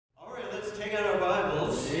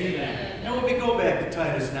souls. Amen. Now, when we go back to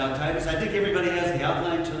Titus now, Titus, I think everybody has the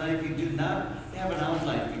outline tonight. If you do not have an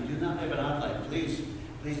outline, please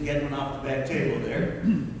get one off the back table there.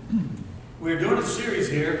 We're doing a series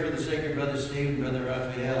here for the sake of Brother Steve and Brother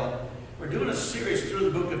Raphael. We're doing a series through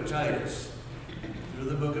the book of Titus.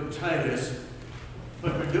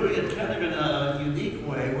 But we're doing it kind of in a unique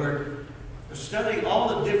way. We're studying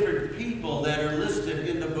all the different people that are listed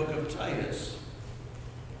in the book of Titus.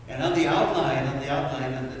 And on the outline, at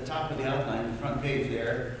the top of the outline, the front page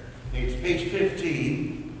there, page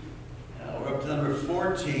 15, we're up to number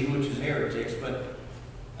 14, which is heretics, but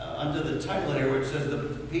under the title there where it says the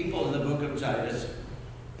people in the book of Titus,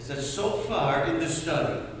 it says, so far in this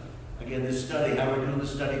study, again, this study, how we're doing the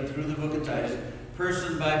study through the book of Titus,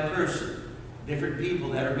 person by person, different people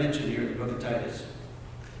that are mentioned here in the book of Titus.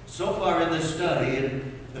 So far in this study,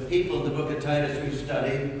 and the people in the book of Titus we've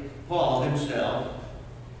studied, Paul himself,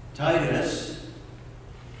 Titus,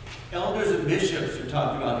 elders and bishops are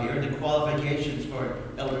talked about here, the qualifications for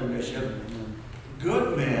elder and bishop,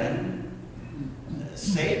 good men,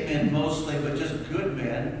 saved men mostly, but just good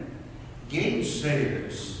men,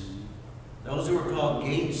 gainsayers, those who are called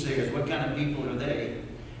gainsayers, what kind of people are they?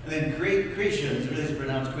 And then Cretians, it is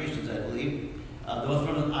pronounced Cretians, I believe, those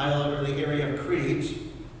from the isle or the area of Crete,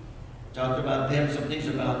 talked about them, some things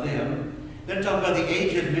about them. Then talk about the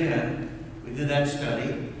aged men, we did that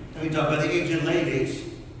study. Then we talk about the aged ladies,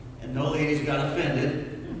 and no ladies got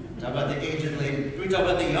offended. Talk about the aged ladies. We talk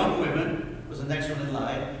about the young women, was the next one in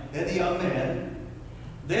line. Then the young men.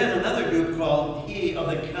 Then another group called he of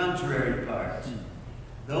the contrary part.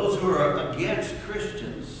 Those who are against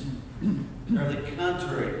Christians are the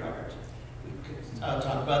contrary part. I'll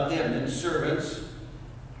talk about them. Then servants.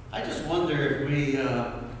 I just wonder if we,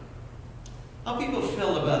 how people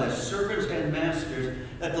feel about this, servants and masters,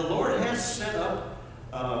 that the Lord has set up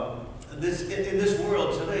in this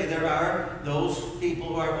world today. There are those people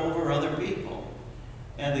who are over other people.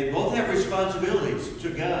 And they both have responsibilities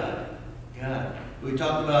to God. We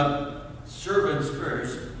talked about servants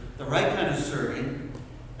first, the right kind of serving,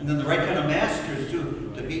 and then the right kind of masters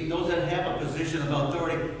too, to be those that have a position of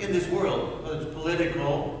authority in this world, whether it's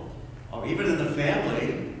political, or even in the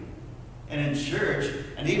family, and in church,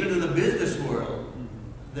 and even in the business world.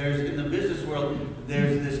 In the business world,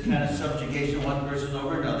 there's this kind of subjugation of one person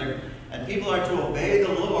over another, and people are to obey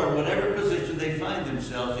the Lord, whatever position they find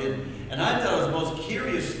themselves in. And I thought it was the most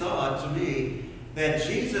curious thought to me that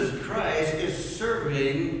Jesus Christ is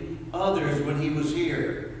serving others when he was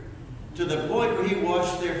here, to the point where he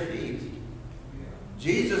washed their feet.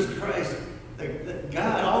 Jesus Christ, the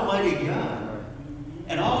God, Almighty God.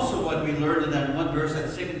 And also what we learned in that one verse,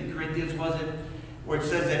 that 2 Corinthians, was it? Where it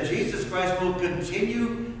says that Jesus Christ will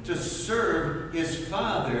continue to serve his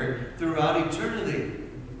Father throughout eternity.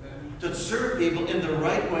 To serve people in the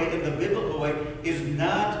right way, in the biblical way, is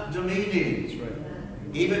not demeaning. That's right.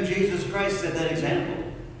 Even Jesus Christ set that example.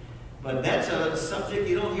 But that's a subject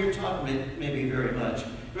you don't hear talk maybe very much.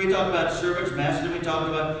 We talk about servants, masters, we talk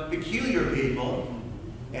about peculiar people.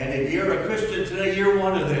 And if you're a Christian today, you're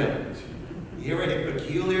one of them. You're a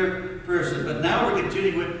peculiar person. But now we're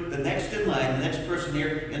continuing with the next in line. The next person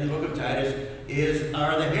here in the book of Titus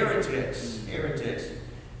are the heretics. Heretics.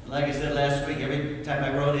 And like I said last week, every time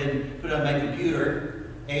I wrote in, put on my computer,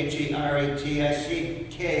 H-E-R-E-T-I-C-K-S,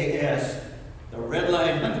 the red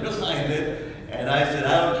line underlined it, and I said,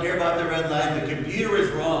 I don't care about the red line, the computer is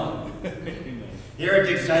wrong.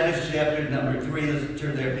 Heretics, Titus chapter number 3. Let's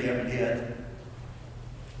turn there if you haven't yet.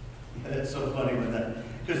 Yeah, that's so funny with that.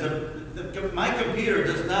 Because my computer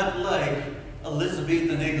does not like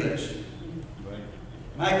Elizabethan English. Right.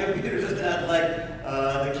 My computer does not like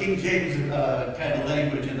the King James kind of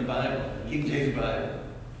language in the Bible, King James Bible.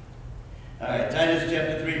 All right, Titus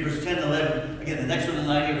chapter 3, verse 10 and 11. Again, the next one in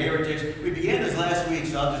line here, heretics. We began this last week,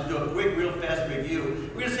 so I'll just do a quick, real fast review.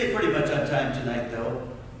 We're going to stay pretty much on time tonight, though.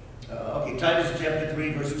 Okay, Titus chapter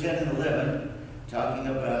 3, verse 10 and 11, talking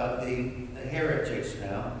about the heretics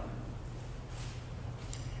now.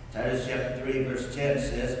 Titus chapter 3, verse 10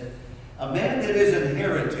 says, a man that is an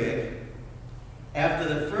heretic, after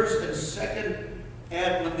the first and second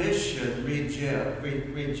admonition,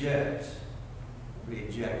 reject.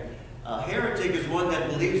 A heretic is one that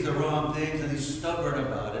believes the wrong things and he's stubborn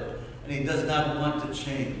about it, and he does not want to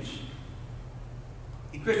change.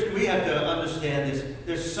 Christian, we have to understand this.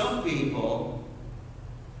 There's some people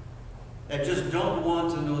that just don't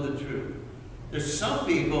want to know the truth. There's some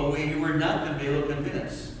people we're not going to be able to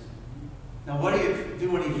convince. Now, what do you do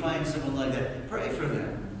when you find someone like that? Pray for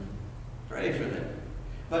them. Pray for them.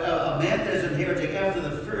 But a man that is a heretic, after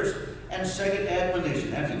the first and second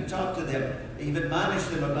admonition, after you talk to them, You've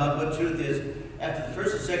admonished them about what truth is. After the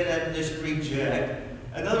first and second admonition, reject.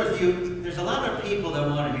 In other words, there's a lot of people that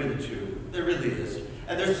want to hear the truth. There really is.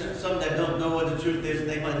 And there's some that don't know what the truth is, and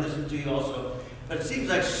they might listen to you also. But it seems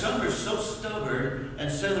like some are so stubborn,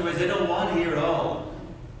 and in other ways, they don't want to hear it all.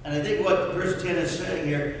 And I think what verse 10 is saying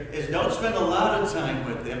here is don't spend a lot of time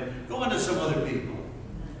with them. Go on to some other people.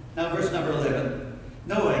 Now, verse number 11.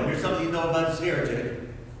 Knowing, here's something you know about this heretic.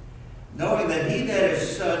 Knowing that he that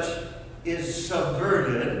is such is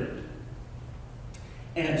subverted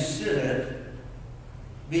and sitteth,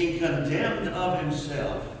 being condemned of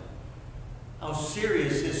himself. How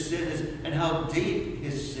serious his sin is and how deep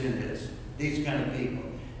his sin is. These kind of people.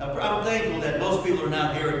 Now, I'm thankful that most people are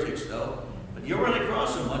not heretics, though. But you'll run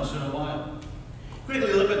across them once in a while.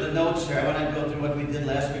 Quickly look at the notes here. I want to go through what we did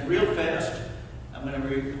last week real fast. I'm going to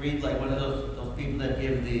read like one of those people that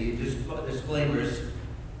give the disclaimers.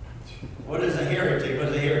 What is a heretic? What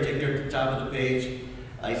is a heretic? There at the top of the page.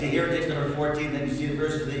 You see heretics number 14, then you see the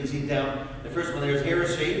verses that you see down. The first one there is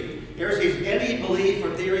heresy. Heresy is any belief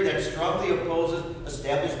or theory that strongly opposes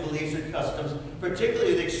established beliefs and customs,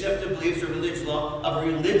 particularly the accepted beliefs or religious law of a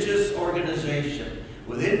religious organization.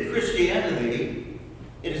 Within Christianity,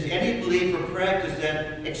 it is any belief or practice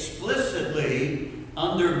that explicitly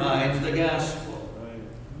undermines the gospel. Right.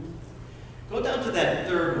 Go down to that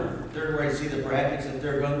third one. Third where you see the brackets, the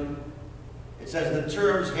third one. It says the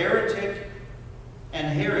terms heretic and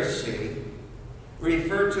heresy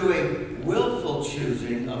refer to a willful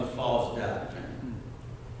choosing of false doctrine,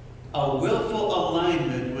 a willful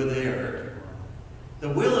alignment with error. The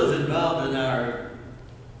will is involved in our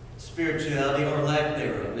spirituality or lack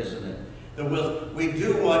thereof, isn't it? The will, we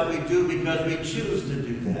do what we do because we choose to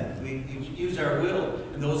do that. We use our will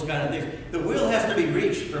and those kind of things. The will has to be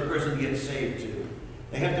reached for a person to get saved to.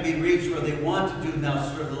 They have to be reached where they want to do now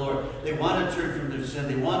serve the Lord. They want to turn from their sin.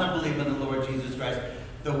 They want to believe in the Lord Jesus Christ.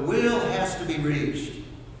 The will has to be reached.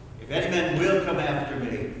 If any man will come after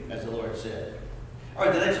me, as the Lord said. All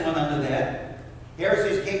right, the next one under that.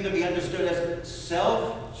 Heresies came to be understood as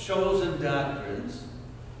self-chosen doctrines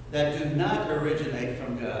that do not originate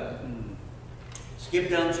from God. Skip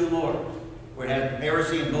down two more. We have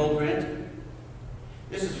heresy in bold print.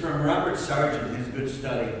 This is from Robert Sargent in his good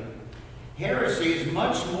study. Heresy is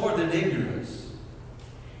much more than ignorance.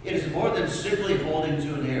 It is more than simply holding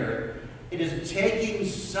to an error. It is taking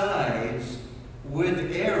sides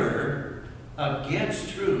with error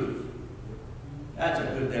against truth. That's a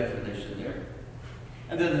good definition there.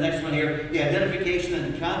 And then the next one here, the identification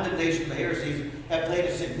and condemnation of heresies have played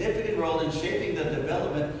a significant role in shaping the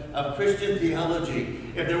development of Christian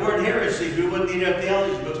theology. If there weren't heresies, we wouldn't need our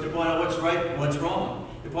theology books to point out what's right and what's wrong,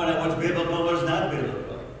 to point out what's biblical and what's not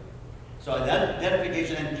biblical. So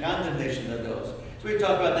identification and condemnation of those. So we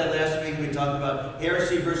talked about that last week. We talked about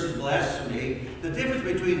heresy versus blasphemy. The difference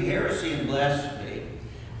between heresy and blasphemy.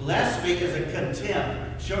 Blasphemy is a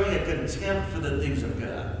contempt, showing a contempt for the things of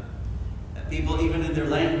God. And people, even in their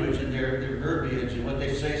language and their verbiage and what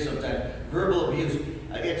they say sometimes, verbal abuse,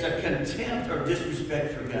 it's a contempt or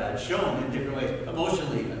disrespect for God, shown in different ways,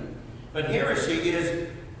 emotionally even. But heresy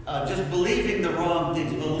is just believing the wrong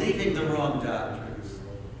things, believing the wrong doctrines.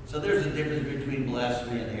 So there's a difference between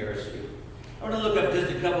blasphemy and heresy. I want to look up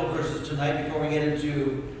just a couple of verses tonight before we get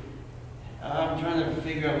into, I'm trying to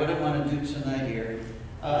figure out what I want to do tonight here.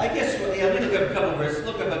 I guess, well, yeah, let me look up a couple of verses.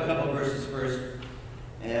 Look up a couple of verses first.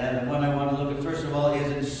 And the one I want to look at first of all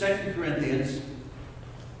is in 2 Corinthians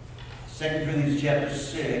chapter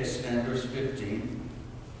 6 and verse 15.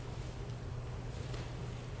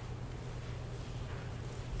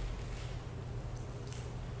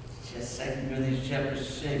 Just 2 Corinthians chapter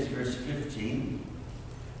 6, verse 15.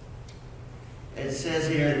 It says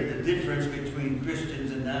here the difference between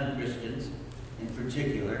Christians and non-Christians in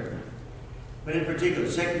particular. But in particular,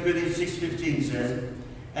 2 Corinthians 6:15 says,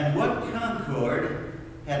 and what concord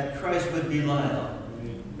hath Christ with Belial?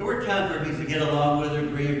 The word concord means to get along with, or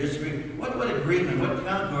agree, or disagree. What agreement, what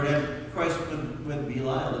concord hath Christ with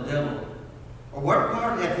Belial, the devil? Or what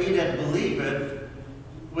part hath he that believeth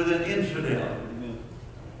with an infidel?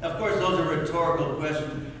 Of course, those are rhetorical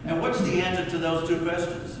questions. And what's the answer to those two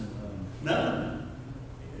questions? None.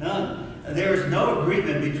 None. There is no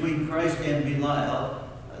agreement between Christ and Belial,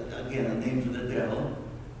 again, a name for the devil.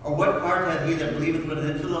 Or what part hath he that believeth with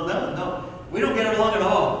an infidel? No. We don't get along at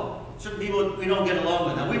all. Certain people we don't get along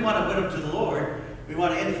with. Now, we want to win them to the Lord. We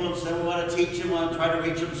want to influence them. We want to teach them. We want to try to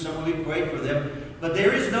reach them somewhere. We pray for them. But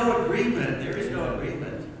there is no agreement. There is no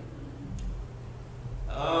agreement.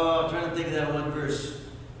 Oh, I'm trying to think of that one verse.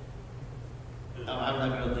 No, I'm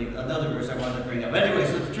not going to think. Another verse I wanted to bring up.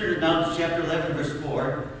 Anyways, let's turn now to chapter 11, verse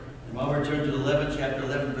 4. And while we're turning to 11, chapter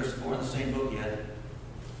 11, verse 4 in the same book yet.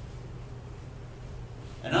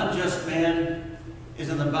 man is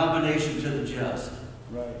an abomination to the just.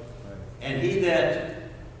 Right. And he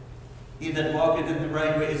that walketh in the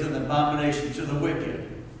right way is an abomination to the wicked.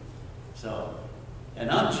 So, an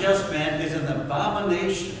unjust man is an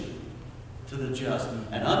abomination to the just.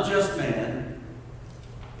 An unjust man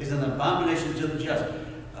is an abomination to the just.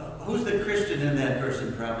 Who's the Christian in that verse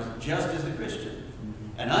in Proverbs? Just is the Christian.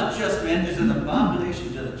 An unjust man is an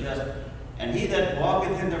abomination to the just. And he that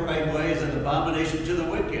walketh in the right way is an abomination to the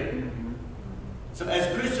wicked. So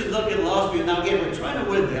as Christians look at lost people, now again, we're trying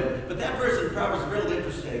to win them, but that verse in Proverbs is really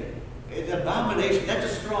interesting. It's abomination. That's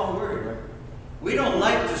a strong word. We don't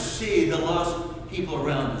like to see the lost people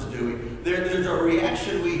around us, do we? There's a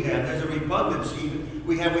reaction we have. There's a repugnancy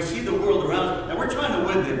we have. We see the world around us, and we're trying to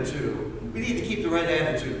win them too. We need to keep the right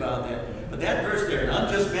attitude about that. But that verse there, an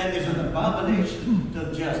unjust man is an abomination to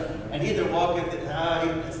the just. And he that walketh,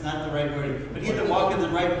 it's not the right word, but he that walketh in the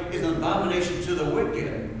right is an abomination to the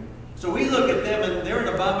wicked. So we look at them and they're an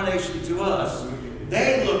abomination to us.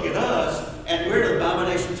 They look at us and we're an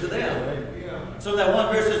abomination to them. So that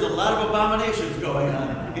one verse, there's a lot of abominations going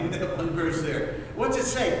on in that one verse there. What's it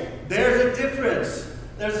say? There's a difference.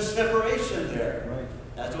 There's a separation there.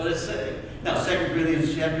 That's what it's saying. Now, 2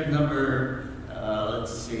 Corinthians chapter number,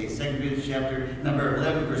 2 Corinthians chapter number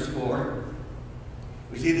 11, verse 4.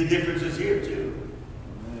 We see the differences here too.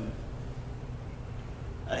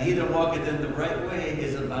 He that walketh in the right way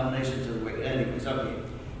is an abomination to the wicked. Anyways, okay.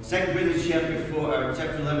 2 Corinthians chapter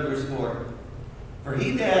 11, verse 4. For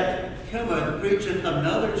he that cometh preacheth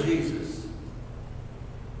another Jesus.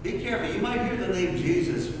 Be careful. You might hear the name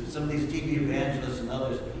Jesus from some of these TV evangelists and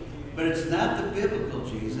others, but it's not the biblical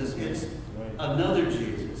Jesus. It's another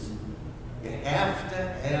Jesus. You have to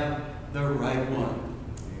have the right one.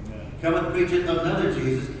 Cometh preacheth another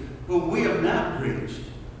Jesus, whom we have not preached.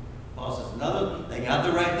 Paul says, another, they got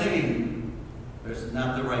the right name, but it's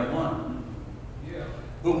not the right one.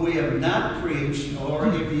 Whom we have not preached, or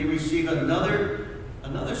if you receive another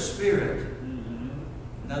Spirit,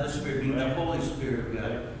 another Spirit being the Holy Spirit of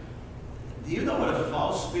God. Do you know what a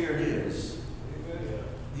false spirit is?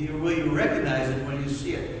 Will you recognize it when you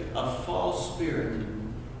see it? A false spirit.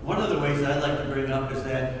 One of the ways I like to bring up is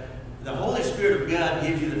that the Holy Spirit of God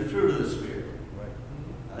gives you the fruit of the Spirit.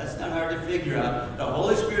 Now, that's not hard to figure out. The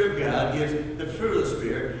Holy Spirit of God gives the fruit of the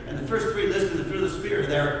Spirit, and the first three listed in the fruit of the Spirit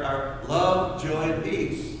there are love, joy, and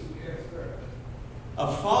peace.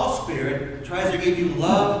 A false spirit tries to give you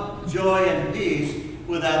love, joy, and peace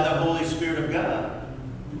without the Holy Spirit of God.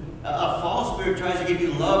 A false spirit tries to give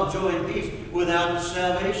you love, joy, and peace without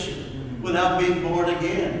salvation, without being born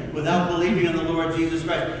again, without believing in the Lord Jesus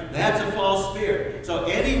Christ. That's a false spirit. So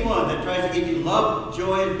anyone that tries to give you love,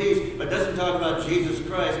 joy, and peace, but doesn't talk about Jesus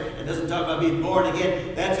Christ and doesn't talk about being born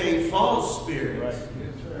again, that's a false spirit. Right.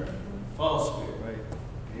 Yes, sir. False spirit.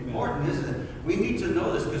 Right. Important, isn't it? We need to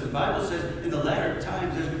know this because the Bible says in the latter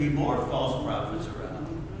times there's going to be more false prophets around.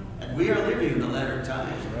 And we are living in the latter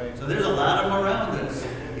times. Right. So there's a lot of them around us.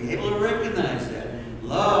 Be able to recognize that.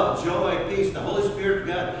 Love, joy, peace, the Holy Spirit of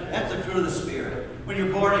God, that's the fruit of the Spirit. When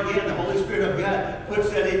you're born again, the Holy Spirit of God puts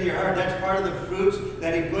that in your heart. That's part of the fruits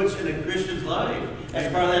that He puts in a Christian's life.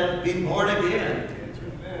 That's part of that being born again.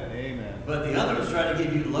 Amen. But the other ones try to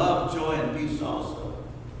give you love, joy, and peace also.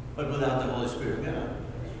 But without the Holy Spirit of God.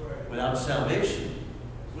 Without salvation.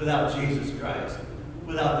 Without Jesus Christ.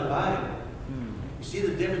 Without the Bible. You see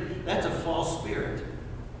the difference? That's a false spirit.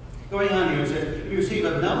 Going on here, it says, you receive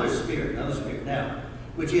another spirit now,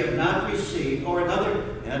 which you have not received, or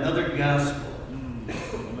another gospel.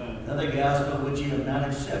 Another gospel which you have not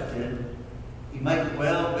accepted, you might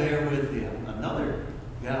well bear with him. Another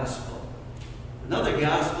gospel. Another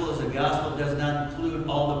gospel is a gospel that does not include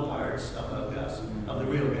all the parts of a gospel, of the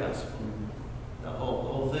real gospel. The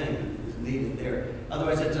whole thing is needed there.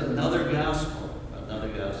 Otherwise, it's another gospel. Another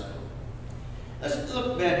gospel. Let's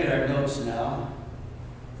look back at our notes now.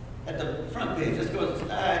 At the front page, let's go. I'll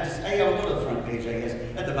go to the front page, I guess.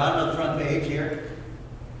 At the bottom of the front page here,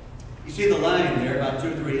 you see the line there, about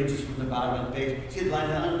 2 or 3 inches from the bottom of the page. See the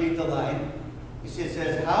line underneath the line? You see it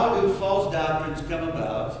says, how do false doctrines come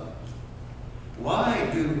about? Why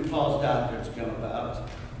do false doctrines come about?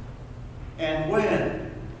 And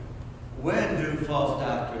when? When do false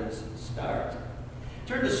doctrines start?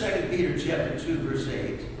 Turn to 2 Peter chapter 2, verse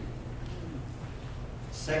 8.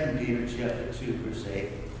 2 Peter chapter 2, verse 8.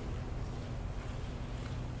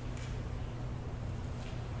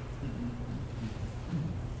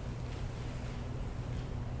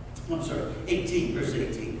 I'm sorry, 18, verse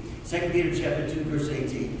 18. 2 Peter chapter 2, verse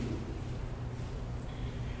 18.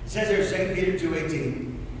 It says there, 2 Peter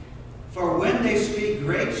 2:18, for when they speak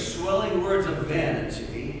great swelling words of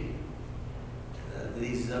vanity,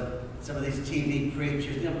 these some of these TV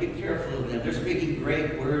preachers, be careful of them. They're speaking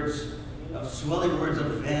great words, swelling words of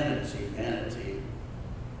vanity.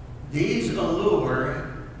 These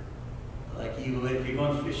allure, like if you're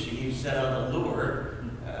going fishing, you set out a lure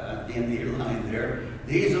at the end of your line there.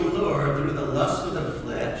 These allure through the lust of the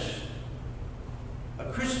flesh.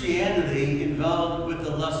 A Christianity involved with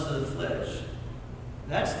the lust of the flesh.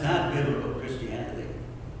 That's not biblical Christianity.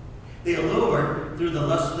 They allure through the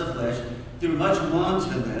lust of the flesh, through much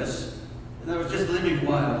wantonness, in other words, just living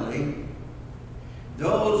wildly.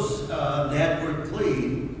 Those that were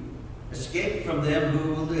clean escaped from them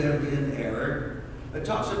who live in error. It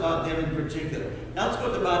talks about them in particular. Now let's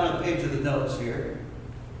go to the bottom page of the notes here.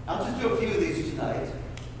 I'll just do a few of these tonight.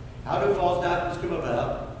 How do false doctrines come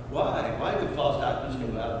about? Why? Why do false doctrines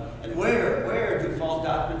come about? And where do false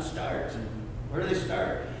doctrines start? Where do they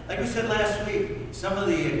start? Like we said last week, some of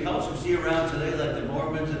the cults we see around today, like the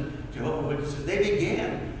Mormons and Jehovah's Witnesses, they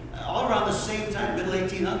began all around the same time, middle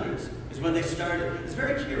 1800s, is when they started. It's a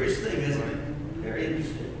very curious thing, isn't it? Very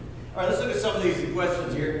interesting. All right, let's look at some of these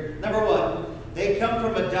questions here. Number one, they come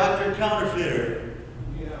from a doctrine counterfeiter.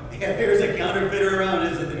 Yeah, there's a counterfeiter around,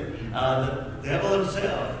 isn't there? The devil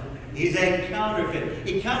himself. He's a counterfeit.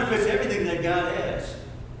 He counterfeits everything that God has.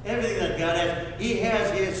 Everything that God has. He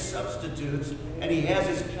has his substitutes and he has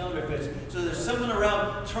his counterfeits. So there's someone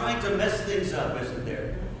around trying to mess things up, isn't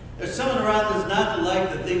there? There's someone around that's not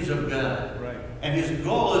like the things of God. Right. And his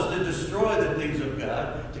goal is to destroy the things of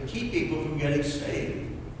God, to keep people from getting saved.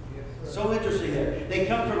 Yes, so interesting there. They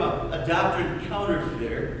come from a doctrine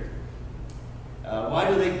counterfeiter. Why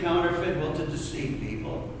do they counterfeit? Well, to deceive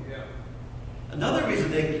people. Yeah. Another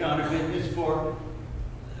reason they counterfeit is for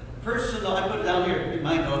personal, I put it down here in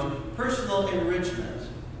my notes, personal enrichment.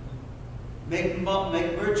 Make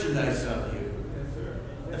merchandise of you. Yes, sir.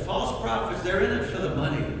 The false prophets, they're in it for the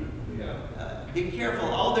money. Yeah. Be careful.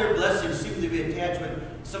 All their blessings seem to be attached with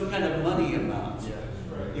some kind of money amount. Yeah,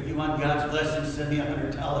 right. If you want God's blessing, send me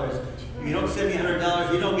 $100. If you don't send me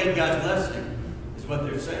 $100, you don't get God's blessing, is what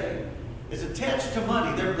they're saying. It's attached to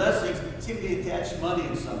money. Their blessings seem to be attached to money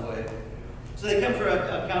in some way. So they come for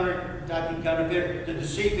a doctrine counterfeiter to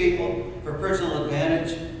deceive people for personal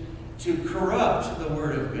advantage, to corrupt the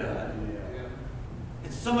Word of God. Yeah.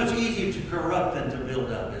 It's so much easier to corrupt than to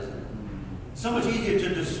build up, isn't it? It's so much easier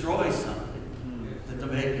to destroy something than to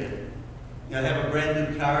make it. You know, have a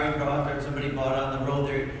brand new car you bought or somebody bought on the road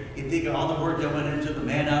there. You think of all the work that went into the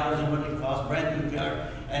man hours and what it cost, brand new car.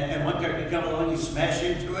 And one car can come along, you smash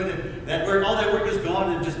into it, and that work, all that work is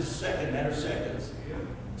gone in just a second, matter of seconds.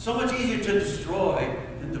 So much easier to destroy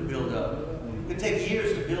than to build up. It could take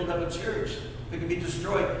years to build up a church. It can be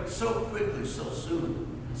destroyed so quickly, so soon,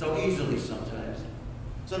 so easily sometimes.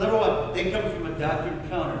 So number one, they come from a doctrine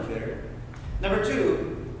counterfeiter. Number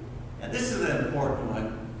two, and this is an important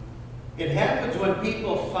one, it happens when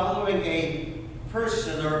people following a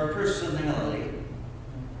person or a personality,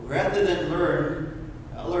 rather than learn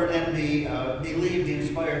and believe the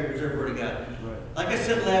inspired, preserved Word of God. Right. Like I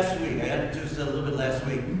said last week, I had to do this a little bit last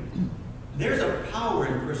week, there's a power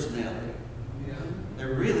in personality. Yeah.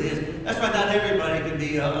 There really is. That's why not everybody can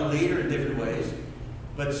be a leader in different ways.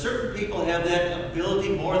 But certain people have that ability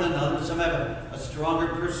more than others. Some have a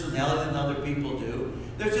stronger personality than other people do.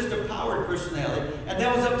 There's just a powered personality. And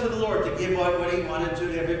that was up to the Lord to give what he wanted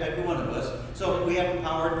to every one of us. So we have a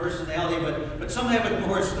powered personality, but some have it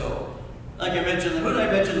more so. Like I mentioned, who did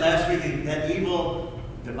I mention last week? That evil,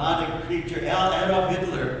 demonic creature, Adolf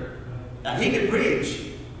Hitler. Now, he could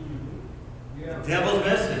preach the devil's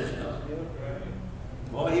message.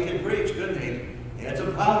 Boy, he could preach, couldn't he? He had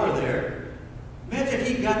some power there. Imagine if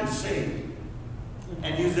he'd gotten saved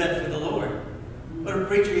and used that for the Lord. What a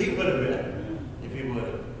preacher he would have been, if he would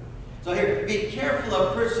have. So here, be careful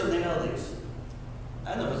of personalities.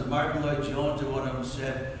 I don't know if it was Martin Lloyd-Jones or one of them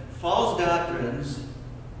said, false doctrines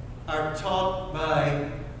are taught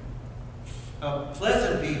by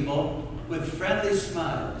pleasant people with friendly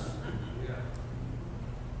smiles. Yeah,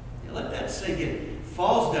 let that sink in.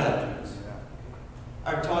 False doctrines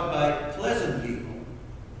are taught by pleasant people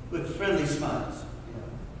with friendly smiles.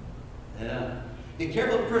 Yeah. Be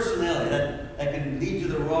careful of personality. That can lead you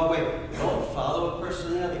the wrong way. Don't follow a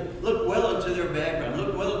personality. Look well into their background.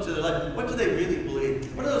 Look well into their life. What do they really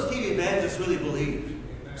believe? What do those TV evangelists really believe?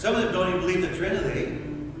 Some of them don't even believe the Trinity.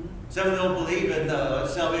 Some of them don't believe in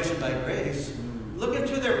salvation by grace. Look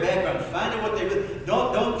into their background. Find out what they really...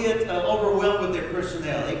 Don't get overwhelmed with their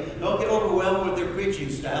personality. Don't get overwhelmed with their preaching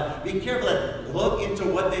style. Be careful. Look into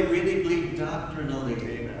what they really believe doctrinally.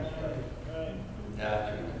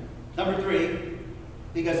 Doctrinally. Number three,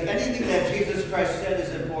 because anything that Jesus Christ said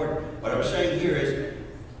is important. What I'm saying here is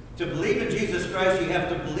To believe in Jesus Christ, you have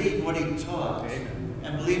to believe what he taught. Amen.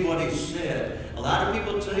 And believe what he said. A lot of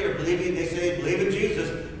people today are believing, they say they believe in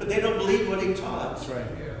Jesus, but they don't believe what he taught. That's right.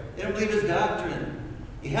 They don't believe his doctrine.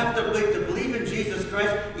 You have to believe in Jesus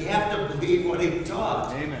Christ, you have to believe what he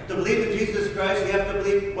taught. Amen. To believe in Jesus Christ, you have to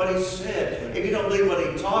believe what he said. If you don't believe what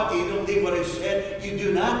he taught, you don't believe what he said, you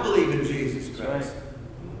do not believe in Jesus Christ.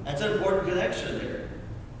 That's an important connection there.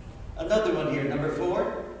 Another one here, number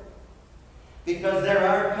 4. Because there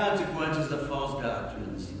are consequences to false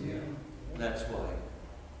doctrines. Yeah. That's why.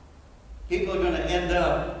 People are going to end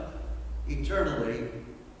up eternally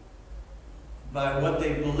by what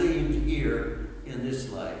they believed here in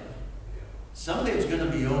this life. Someday it's going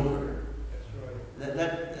to be over. That's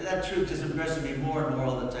right. That truth is impressing me more and more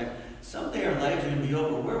all the time. Someday our lives are going to be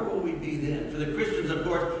over. Where will we be then? For the Christians, of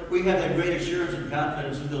course, we have that great assurance and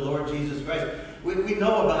confidence in the Lord Jesus Christ. We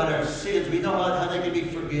know about our sins. We know how they can be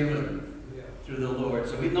forgiven through the Lord.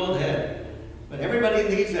 So we know that. But everybody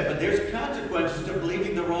needs that. But there's consequences to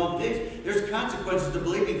believing the wrong things. There's consequences to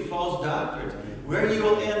believing false doctrines. Where you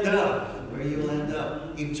will end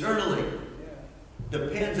up, eternally,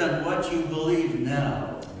 depends on what you believe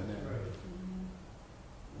now.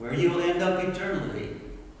 Where you will end up eternally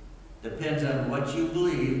depends on what you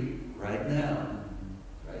believe right now.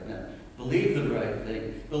 Right now. Believe the right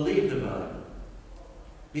thing. Believe the Bible.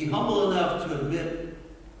 Be humble enough to admit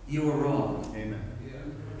you were wrong. Amen.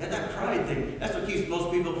 And that pride thing, that's what keeps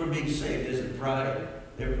most people from being saved, isn't pride.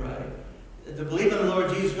 Their pride. To believe in the Lord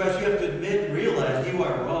Jesus Christ, you have to admit and realize you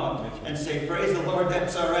are wrong. And say, praise the Lord,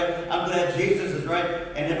 that's all right. I'm glad Jesus is right.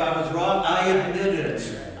 And if I was wrong, I admit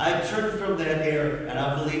it. I turn from that error, and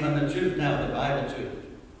I believe in the truth now, the Bible truth.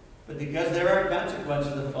 But because there are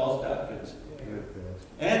consequences to false doctrines.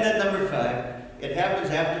 And then number 5, it happens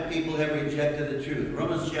after people have rejected the truth.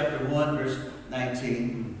 Romans chapter 1, verse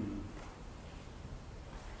 19.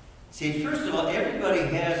 See, first of all, everybody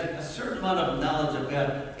has a certain amount of knowledge of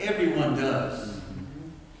God. Everyone does.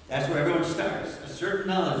 That's where everyone starts. A certain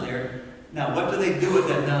knowledge there. Now, what do they do with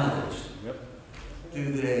that knowledge?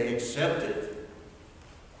 Do they accept it?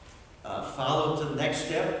 Follow to the next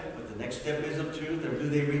step? What the next step is of truth? Or do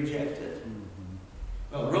they reject it?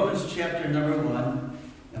 Well, Romans chapter number 1.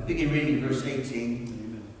 Now, begin reading verse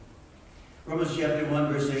 18. Romans chapter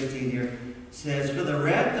 1, verse 18 here says, For the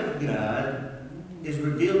wrath of God is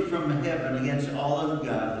revealed from heaven against all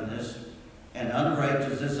ungodliness and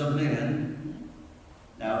unrighteousness of men,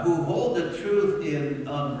 now who hold the truth in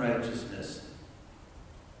unrighteousness.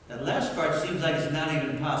 That last part seems like it's not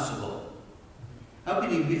even possible. How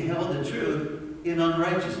can you hold the truth in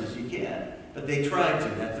unrighteousness? You can't. But they tried to.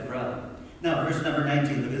 That's the problem. Now, verse number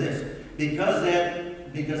 19, look at this. Because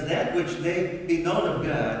that which may be known of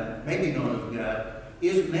God,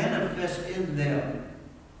 is manifest in them.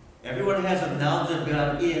 Everyone has a knowledge of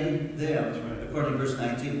God in them, according to verse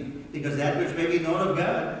 19. Because that which may be known of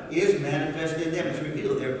God is manifest in them. It's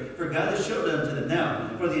revealed there. For God has showed unto them.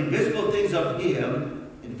 Now, for the invisible things of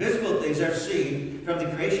him, invisible things are seen from the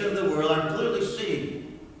creation of the world, are clearly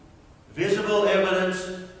seen. Visible evidence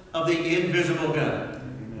of the invisible God.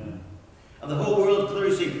 Amen. Of the whole world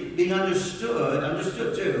clearly seen. Being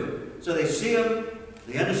understood too. So they see him,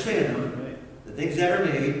 they understand him. The things that are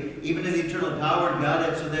made, even his eternal power and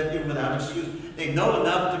God, so that they're without excuse. They know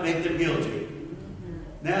enough to make them guilty.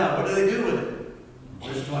 Now, what do they do with it?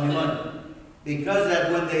 Verse 21. Because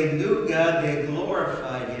that when they knew God, they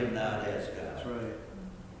glorified him not as God. That's right.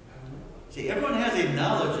 See, everyone has a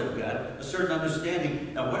knowledge of God, a certain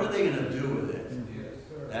understanding. Now, what are they going to do with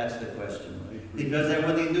it? That's the question. Because that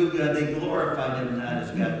when they knew God, they glorified him not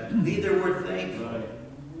as God. Neither were thankful,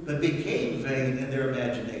 but became vain in their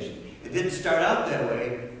imagination. It didn't start out that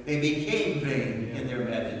way. They became vain in their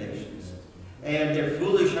imaginations. And their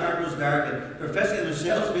foolish heart was darkened. Professing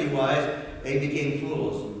themselves to be wise, they became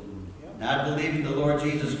fools. Not believing the Lord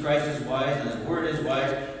Jesus Christ is wise and his word is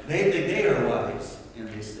wise, they think they are wise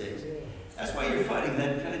in these things. That's why you're fighting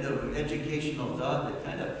that kind of educational thought, that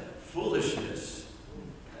kind of foolishness,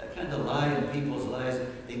 that kind of lie in people's lives.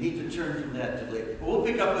 They need to turn from that to believe. But we'll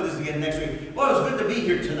pick up with this again next week. Well, it was good to be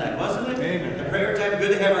here tonight, wasn't it? Amen. The prayer time.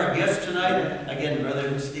 Good to have our guests tonight. Again,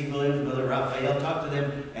 Brother Steve Williams, Brother Raphael. Talk to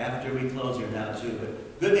them after we close here now, too.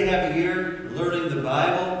 But good to have you here, learning the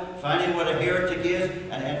Bible, finding what a heretic is,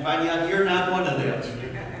 and finding out you're not one of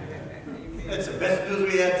them. That's the best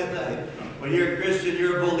news we had tonight. When you're a Christian,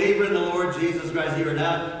 you're a believer in the Lord Jesus Christ. You are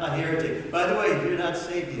not a heretic. By the way, if you're not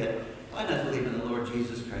saved yet, why not believe in the Lord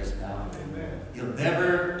Jesus Christ now? Amen. You'll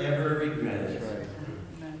never, ever regret it. That's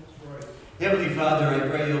right. Heavenly Father, I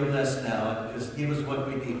pray you'll bless now and just give us what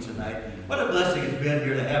we need tonight. What a blessing it's been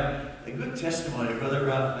here to have a good testimony, Brother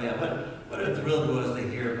Raphael. What a thrill it was to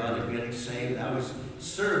hear about him getting saved. Now he's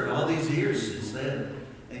served all these years since then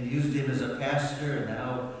and used him as a pastor. And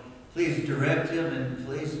now please direct him and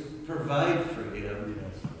please provide for him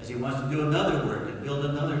as he wants to do another work and build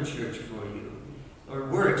another church for you. Lord,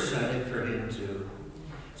 we're excited for him too.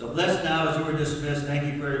 So bless now as we're dismissed.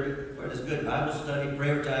 Thank you for this good Bible study,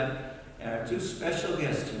 prayer time, and our two special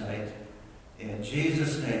guests tonight. In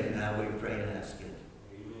Jesus' name, now we pray and ask it.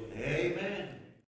 Amen. Amen.